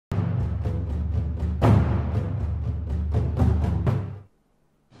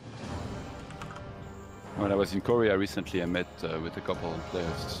When I was in Korea recently, I met with a couple of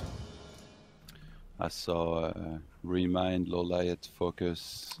players. I saw Remind, Lowlight,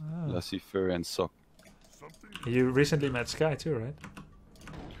 Focus, Lucifer, and Sock. You recently met Sky too, right?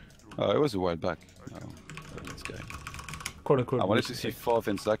 It was a while back. No, this guy. Quote unquote. I wanted to see Fov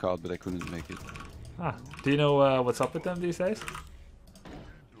and Zackard, but I couldn't make it. Ah, do you know what's up with them these days?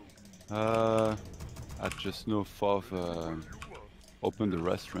 I just know Fov opened a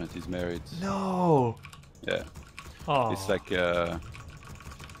restaurant. He's married. No. Yeah. Oh. It's like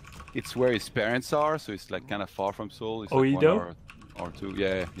it's where his parents are, so it's like kind of far from Seoul. It's like 1 hour or two.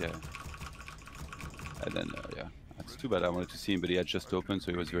 Yeah. And then yeah, it's too bad. I wanted to see him, but he had just opened,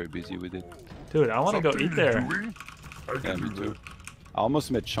 so he was very busy with it. Dude, I want to go eat there. Yeah, me too. I almost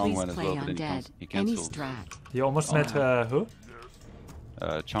met Changwan as well, but then he canceled. You almost met who?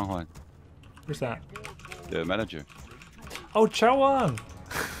 Changwan. Who's that? The manager. Oh, Chawan!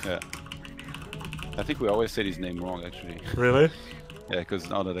 Yeah. I think we always said his name wrong, actually. Really? Yeah, because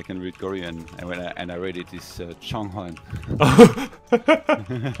now that I can read Korean, and when I read it, it's Changwan.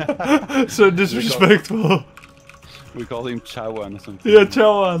 So disrespectful. We call him Chawan or something. Yeah,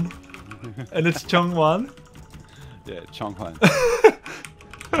 Chawan. And it's Changwan? Yeah, Changwan.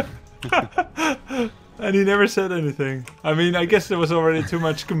 And he never said anything. I mean, I guess there was already too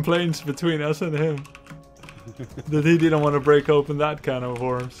much complaints between us and him. That he didn't want to break open that can of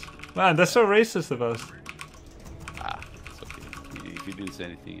worms. Man, that's so racist of us. It's okay. If he didn't say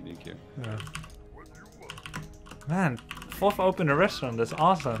anything, he didn't care. Yeah. Man, Fourth opened a restaurant, that's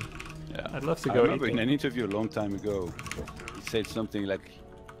awesome. Yeah. I'd love to go I remember eat in an interview a long time ago, he said something like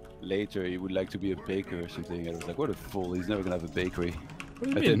later he would like to be a baker or something. I was like, what a fool, he's never gonna have a bakery.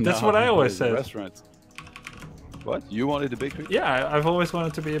 What do you mean? That's what I always said. Restaurant. What? You wanted a bakery? Yeah, I've always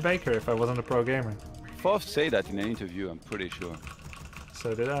wanted to be a baker if I wasn't a pro gamer. Fof said that in an interview, I'm pretty sure.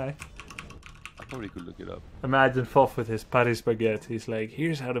 So did I. I probably could look it up. Imagine Fof with his Paris baguette. He's like,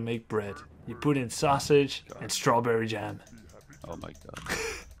 here's how to make bread. You put in sausage and strawberry jam. Oh my god.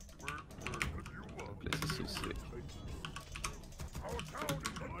 That place is so sick.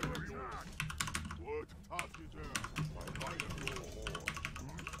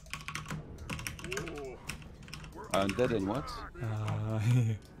 Undead and what?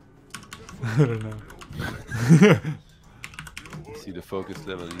 I don't know. See the focus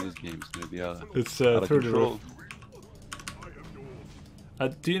level in this game is gonna be out It's of through the control.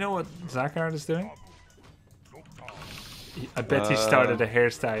 roof. Do you know what Zackard is doing? I bet he started a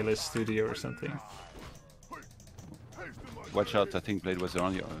hairstylist studio or something. Watch out, I think Blade was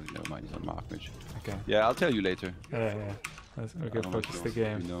on your. Never mind, he's on Mark. Okay. Yeah, I'll tell you later. Yeah. Okay, focus the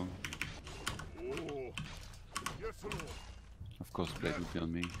game. You know. Of course, Blade would be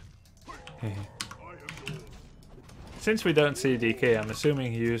on me. Since we don't see DK, I'm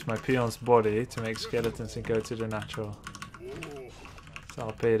assuming he used my peon's body to make skeletons and go to the natural. So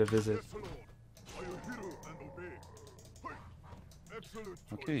I'll pay it a visit.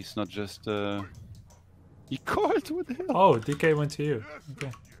 Okay, it's not just he called, what the hell? Oh, DK went to you.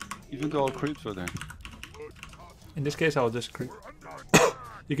 Okay. Even though all creeps were there. In this case, I'll just creep.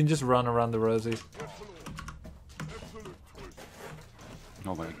 You can just run around the rosies.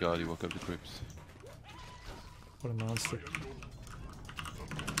 Oh my god, he woke up the creeps. What a monster.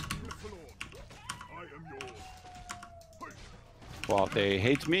 Wow, they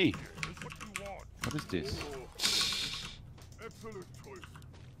hate me. What is this?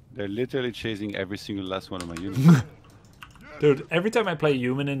 They're literally chasing every single last one of my units. Dude, every time I play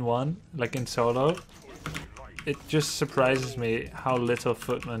human in one, like in solo, it just surprises me how little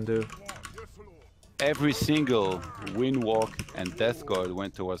footmen do. Every single Wind Walk and Death Guard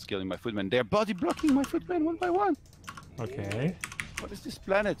went towards killing my footmen. They're body blocking my footmen one by one. Okay. What is this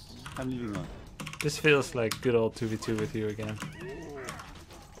planet I'm living on? This feels like good old 2v2 with you again.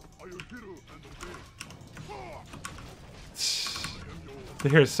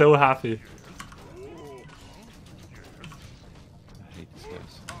 They're so happy. I hate these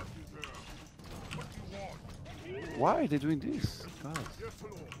guys. Why are they doing this? God.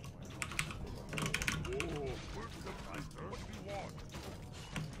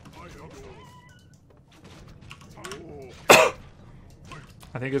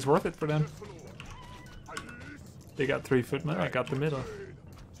 I think it's worth it for them. They got 3 footmen, I got the middle.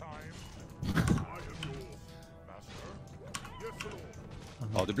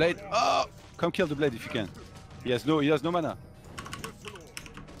 Oh, the blade! Oh, come kill the blade if you can. He has no mana.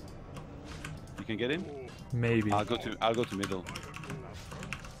 You can get him? Maybe. I'll go to middle.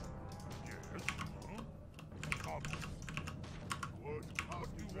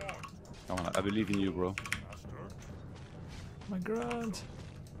 Come on, I believe in you, bro. My god.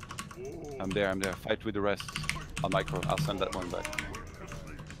 I'm there. Fight with the rest. I'll micro. I'll send that one back.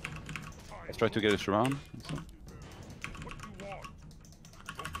 Let's try to get us around.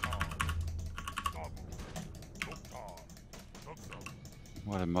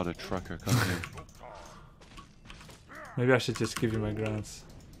 What a mother trucker, come here. Maybe I should just give you my grants.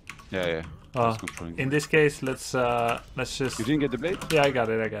 Yeah. In this case, let's just. You didn't get the blade? Yeah, I got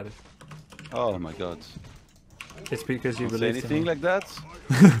it. Oh my god. It's because you Don't believe say anything like that?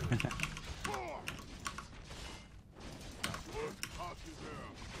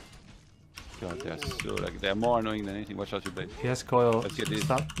 God, they're more annoying than anything. Watch out your blade. He has coil. Let's get this.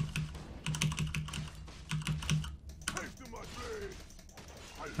 Stop.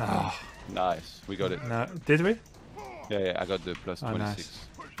 Oh. Nice, we got it. No, did we? Yeah, I got the plus 26. Nice.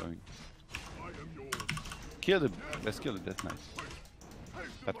 Showing. Let's kill it, that's nice.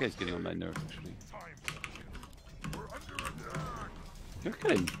 That guy's getting on my nerves actually. Look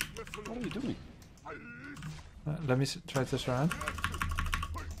at him! What are you doing? Let me try this round.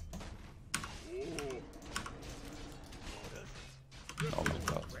 Oh my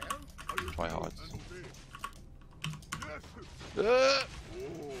god. Try hard.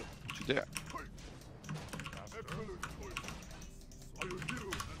 You there?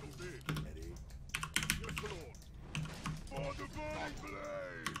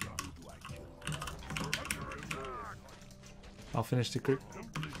 I'll finish the creep.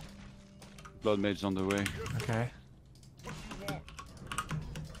 Blood Mage's on the way. Okay.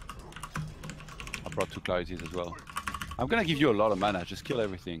 I brought 2 clarities as well. I'm gonna give you a lot of mana, just kill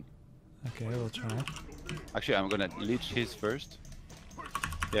everything. Okay, we'll try. Actually, I'm gonna leech his first.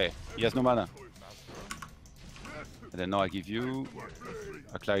 Yeah, he has no mana. And then now I give you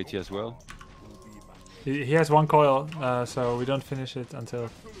a clarity as well. He has 1 coil, so we don't finish it until...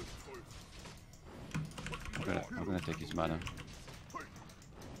 I'm gonna take his mana.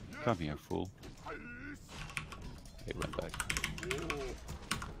 Come here, fool. He went back.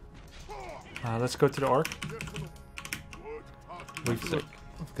 Let's go to the orc. We've Sick.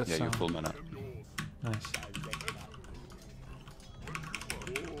 got Yeah, some. you're full mana. Nice.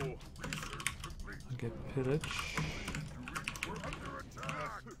 I'll get pillage.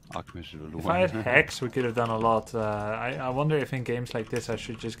 Alchemist will If I had Hex, we could have done a lot. I wonder if in games like this I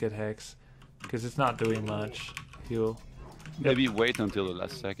should just get Hex. Because it's not doing much. Heal. Maybe wait until the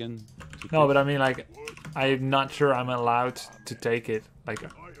last second. No, but I mean, like, I'm not sure I'm allowed to take it. Like,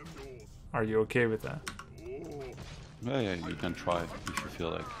 are you okay with that? Yeah, you can try if you feel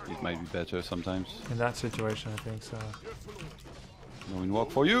like it might be better sometimes. In that situation, I think so. No in walk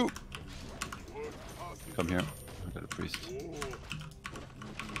for you! Come here. I got a priest.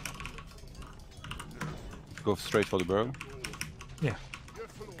 Go straight for the burrow. Yeah.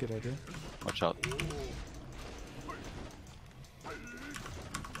 Good idea. Watch out.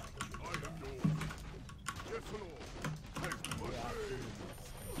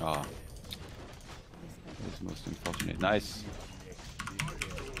 Ah. This is most unfortunate. Nice.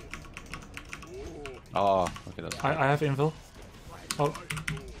 Ah, okay, that's I have invul. Oh.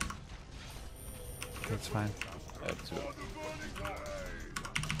 That's fine. That's it.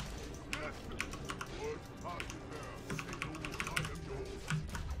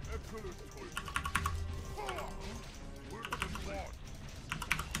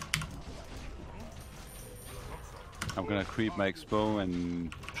 I'm gonna creep my expo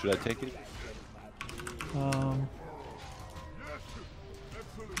and should I take it?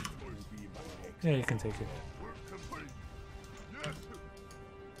 Yeah, you can take it.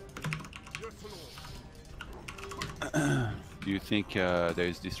 Do you think there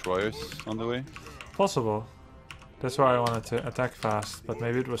is destroyers on the way? Possible. That's why I wanted to attack fast, but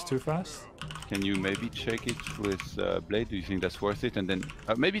maybe it was too fast. Can you maybe check it with blade? Do you think that's worth it? And then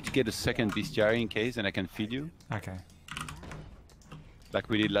maybe to get a second bestiary in case, and I can feed you. Okay. Like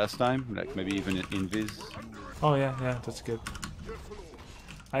we did last time, like maybe even invis. Oh yeah, that's good.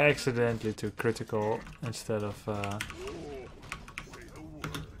 I accidentally took critical instead of,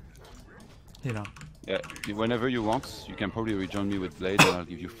 you know. Yeah, whenever you want, you can probably rejoin me with blade, and I'll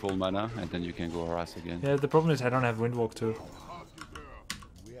give you full mana, and then you can go harass again. Yeah, the problem is I don't have windwalk too.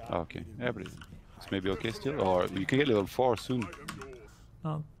 Oh, okay, yeah, but it's maybe okay still, or you can get level 4 soon.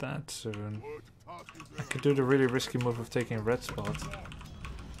 Not that soon. I could do the really risky move of taking red spot.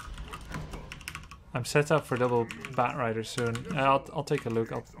 I'm set up for double Bat Rider soon. I'll take a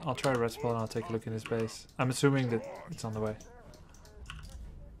look. I'll try red spot and I'll take a look in his base. I'm assuming that it's on the way.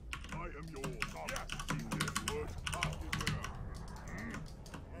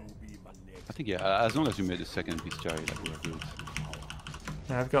 I think yeah, as long as you made a second bestiary, like we're good.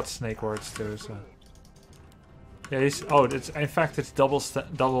 Yeah, I've got snake wards too, so. Yeah, he's... Oh, it's in fact, it's double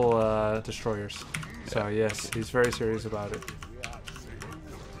destroyers. So, yes, he's very serious about it.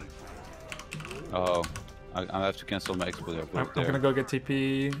 Oh, I have to cancel my expo there. I'm gonna go get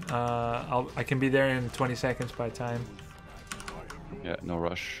TP. I can be there in 20 seconds by time. Yeah, no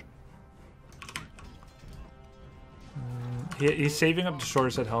rush. He's saving up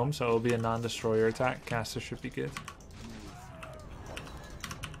destroyers at home, so it'll be a non-destroyer attack. Caster should be good.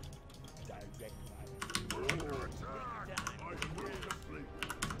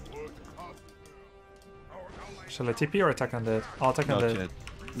 Shall I TP or attack undead? I'll attack undead. Yet.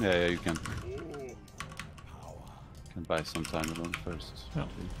 Yeah, you can. Can buy some time alone first. Yeah.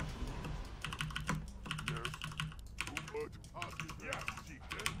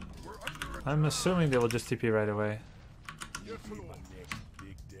 I'm assuming they will just TP right away.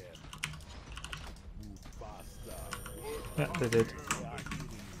 Yeah, they did.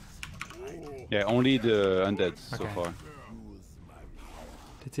 Yeah, only the undead so Okay. far.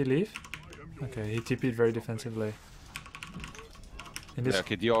 Did he leave? Okay, he TP'd very defensively. In this, Yeah,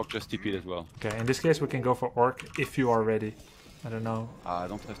 okay, the orc just TP'd as well. okay, in this case we can go for orc if you are ready. I don't know. I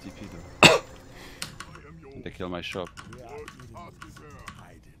don't have TP though. They kill my shop.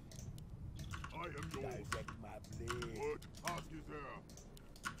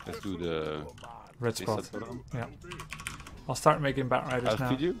 Let's do the Red spot. reset button. Yeah. I'll start making bat riders I'll now.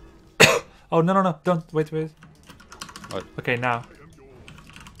 feed you. Oh no, don't wait. What? Okay, now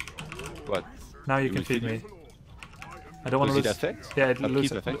What? now you You can will feed feed me. I don't want Does to it lose. affect? Yeah, it Upkeep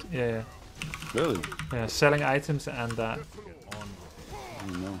loses. effect? Yeah. Really? Selling items and that. Oh,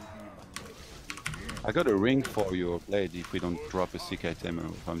 no. I got a ring for your blade if we don't drop a sick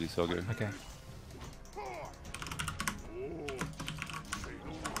item from this ogre. Okay.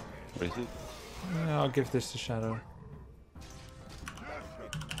 Where is it? I'll give this to Shadow.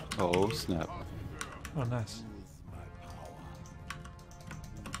 Oh snap. Oh, nice.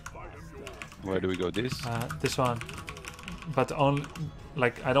 Where do we go? This? This one. But only,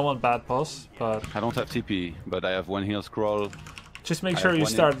 like, I don't want bad boss, but I don't have TP, but I have one heal scroll. just make I sure have you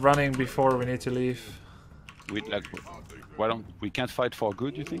one start running before we need to leave. We like, why don't we can't fight for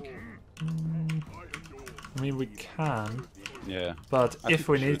good? You think? I mean, we can, Yeah. but I if think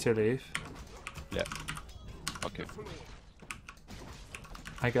we we need should. to leave, Yeah. Okay.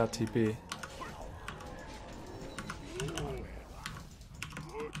 I got TP.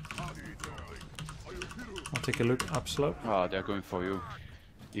 I'll take a look upslope. Ah, they're going for you.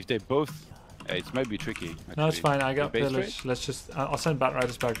 If they both, it might be tricky. Actually. No, it's fine. I got Base pillage. trade? Let's just. I'll send bat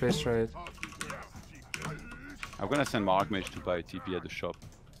riders back base trade. I'm gonna send my Archmage to buy TP at the shop.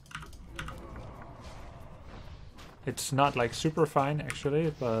 It's not like super fine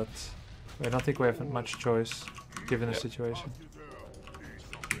actually, but I don't think we have much choice given the Yeah. situation.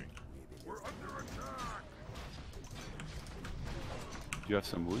 Do you have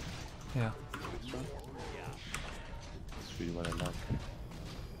some wood? Yeah. Extra? That's really what I like.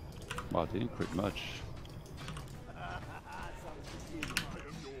 Wow, they didn't crit much.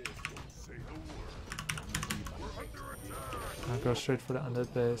 I'll go straight for the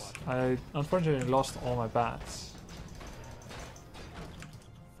undead base. I unfortunately lost all my bats.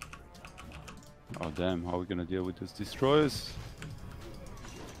 Oh damn, how are we gonna deal with those destroyers?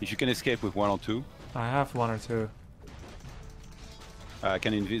 If you can escape with one or two, I have one or two. I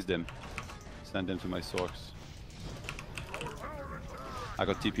can invis them. Send them to my source. I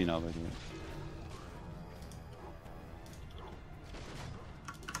got TP now, by the way.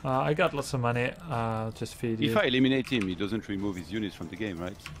 I got lots of money. Just feed you. If I eliminate him, he doesn't remove his units from the game,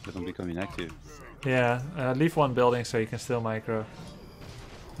 right? They don't become inactive. Yeah, leave one building so you can still micro.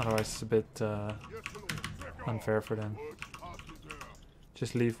 Otherwise it's a bit unfair for them.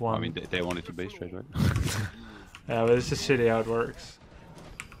 Just leave one. I mean, they wanted to base trade, right? Yeah, but it's just shitty how it works.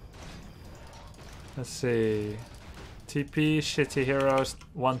 Let's see. TP, shitty heroes,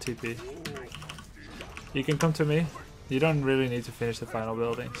 1 TP. You can come to me. You don't really need to finish the final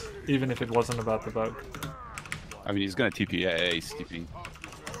buildings, even if it wasn't about the bug. I mean, he's gonna TP. Yeah, he's TPing.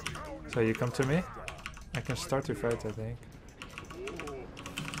 So you come to me. I can start to fight, I think.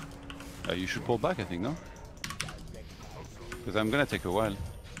 You should pull back, I think, no? Because I'm gonna take a while.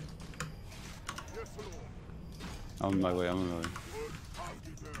 I'm on my way, I'm on my way.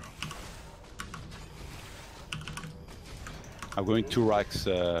 I'm going 2 racks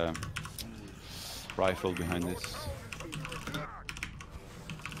rifle behind this.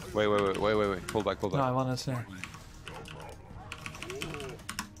 Wait. Pull back. No, I want to snare.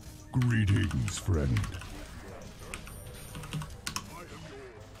 Greetings, friend.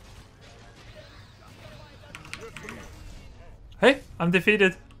 Hey, I'm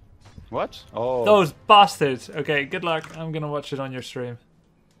defeated. What? Oh, Those bastards! Okay, good luck. I'm gonna watch it on your stream.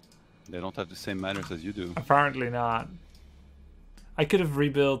 they don't have the same manners as you do. Apparently not. I could have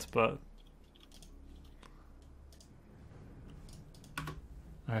rebuilt, but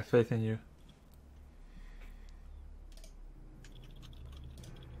I have faith in you.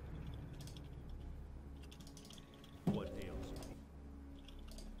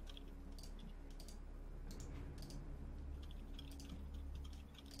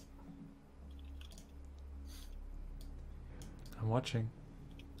 I'm watching.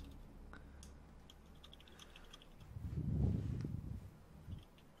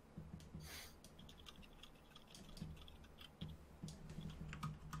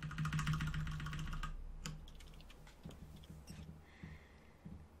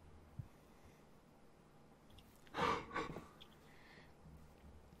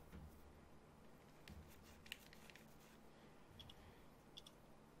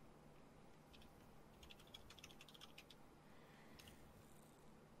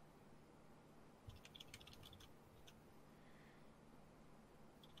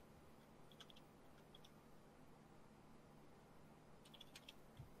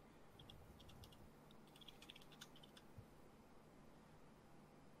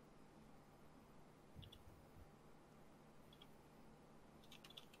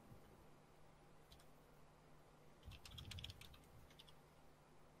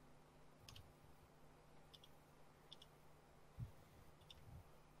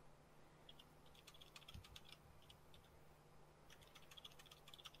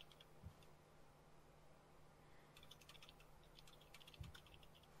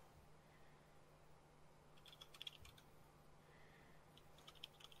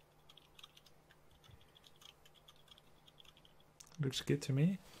 Looks good to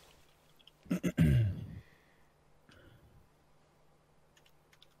me.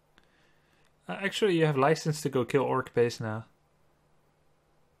 Actually, you have license to go kill Orc base now.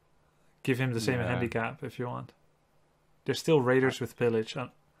 Give him the same handicap if you want. There's still raiders with pillage. I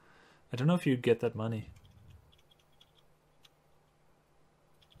don't know if you get that money.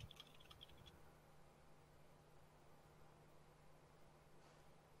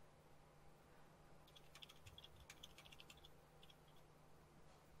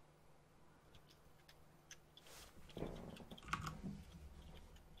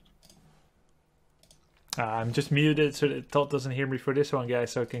 I'm just muted so that ToD doesn't hear me for this one,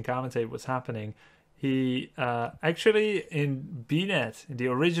 guys, so I can commentate what's happening. He actually in BNet, in the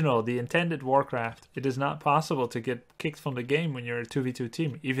original, the intended Warcraft, it is not possible to get kicked from the game when you're a 2v2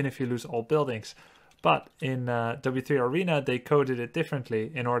 team, even if you lose all buildings. But in W3 Arena, they coded it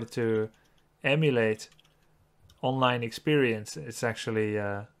differently in order to emulate online experience. It's actually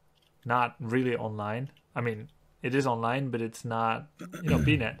not really online. I mean, it is online, but it's not,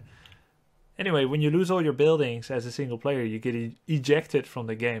 BNet. Anyway, when you lose all your buildings as a single player, you get ejected from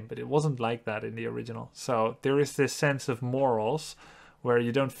the game, but it wasn't like that in the original. So there is this sense of morals where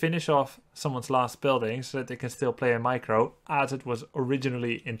you don't finish off someone's last building so that they can still play a micro as it was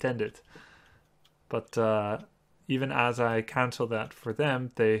originally intended. But even as I canceled that for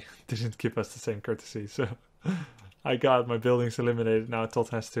them, they didn't give us the same courtesy. So I got my buildings eliminated. Now ToD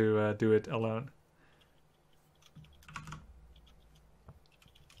has to do it alone.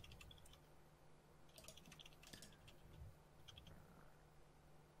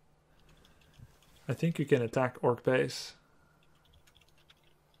 I think you can attack Orc base.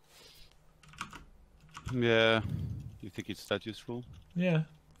 Yeah. You think it's that useful? Yeah.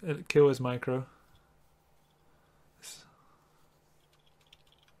 Kill his micro.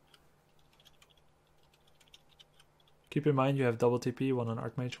 Keep in mind you have double TP, one on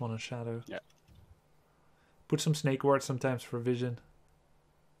Archmage, one on Shadow. Yeah. Put some snake ward sometimes for vision.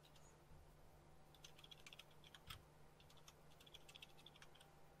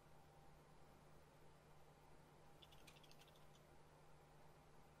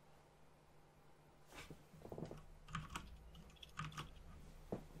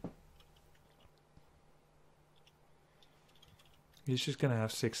 He's just gonna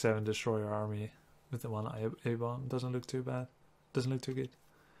have 6-7 destroyer army with the one A-bomb. Doesn't look too bad. Doesn't look too good.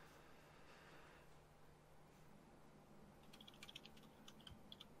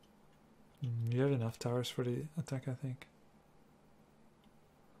 You have enough towers for the attack, I think.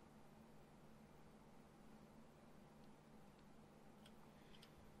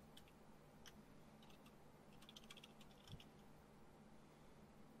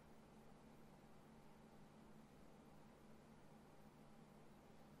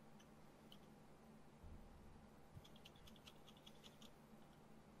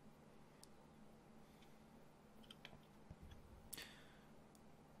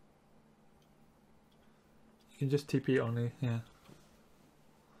 can just TP only, yeah.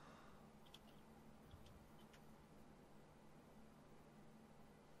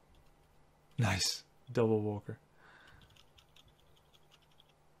 Nice. Double walker.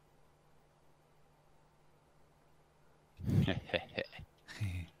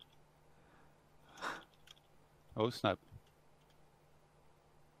 Oh snap.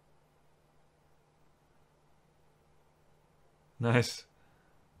 Nice.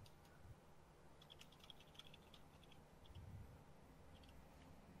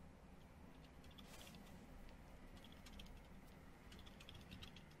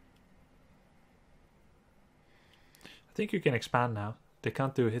 I think you can expand now. They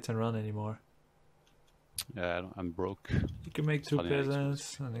can't do hit and run anymore. Yeah, I'm broke. You can make 2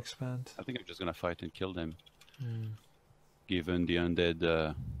 peasants and expand. I think I'm just gonna fight and kill them. Mm. Given the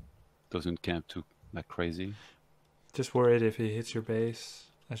undead doesn't camp too like crazy. Just worried if he hits your base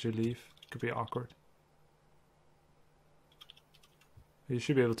as you leave. Could be awkward. You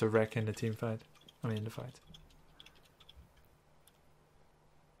should be able to wreck in the team fight. I mean, in the fight.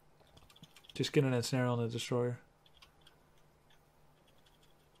 Just get an ensnare on the destroyer.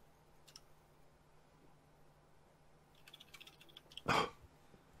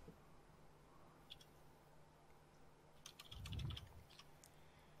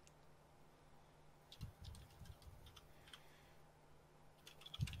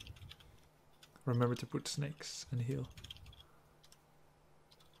 Remember to put snakes and heal.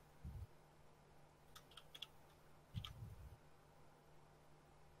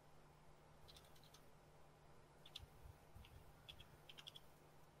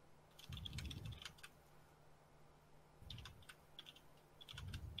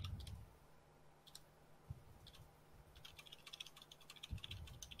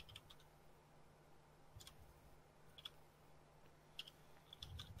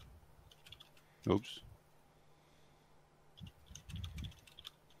 Oops.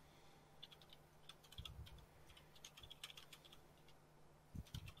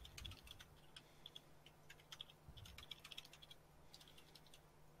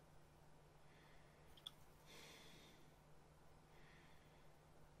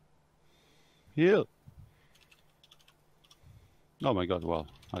 Heal. Oh my god, well,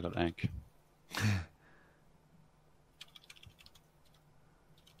 I got Ank.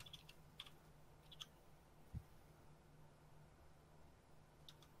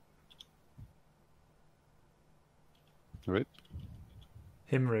 Rip.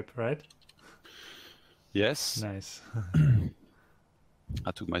 Him rip, right? Yes. Nice.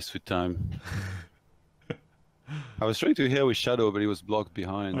 I took my sweet time. I was trying to heal with Shadow, but he was blocked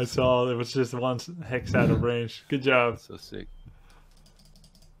behind. I saw it was just one hex out of range. Good job. So sick.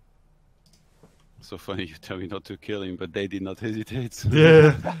 So funny you tell me not to kill him, but they did not hesitate.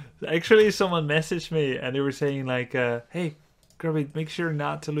 Yeah. Actually, someone messaged me and they were saying like, hey, Grubby, make sure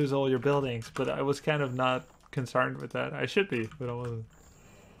not to lose all your buildings. But I was kind of not concerned with that. I should be, but I wasn't.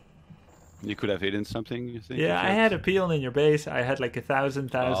 You could have hidden something, you think? Yeah, I had a peon in your base. I had like 1,000.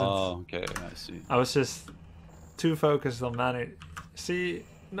 Oh, okay, I see. I was just too focused on mana. See,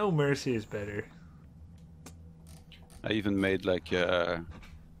 no mercy is better. I even made like, yeah,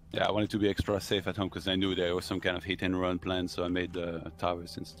 I wanted to be extra safe at home because I knew there was some kind of hit and run plan, so I made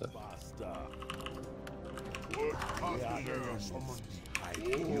towers and stuff.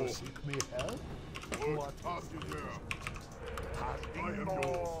 You seek me help? What? I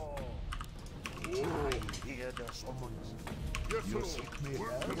hear the summons. You seek me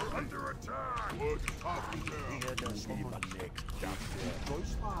help? We're under attack. I hear the summons.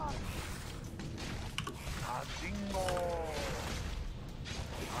 Choice one. Dingo.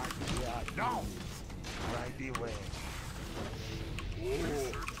 Now. Right away.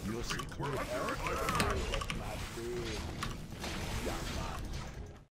 You seek me help?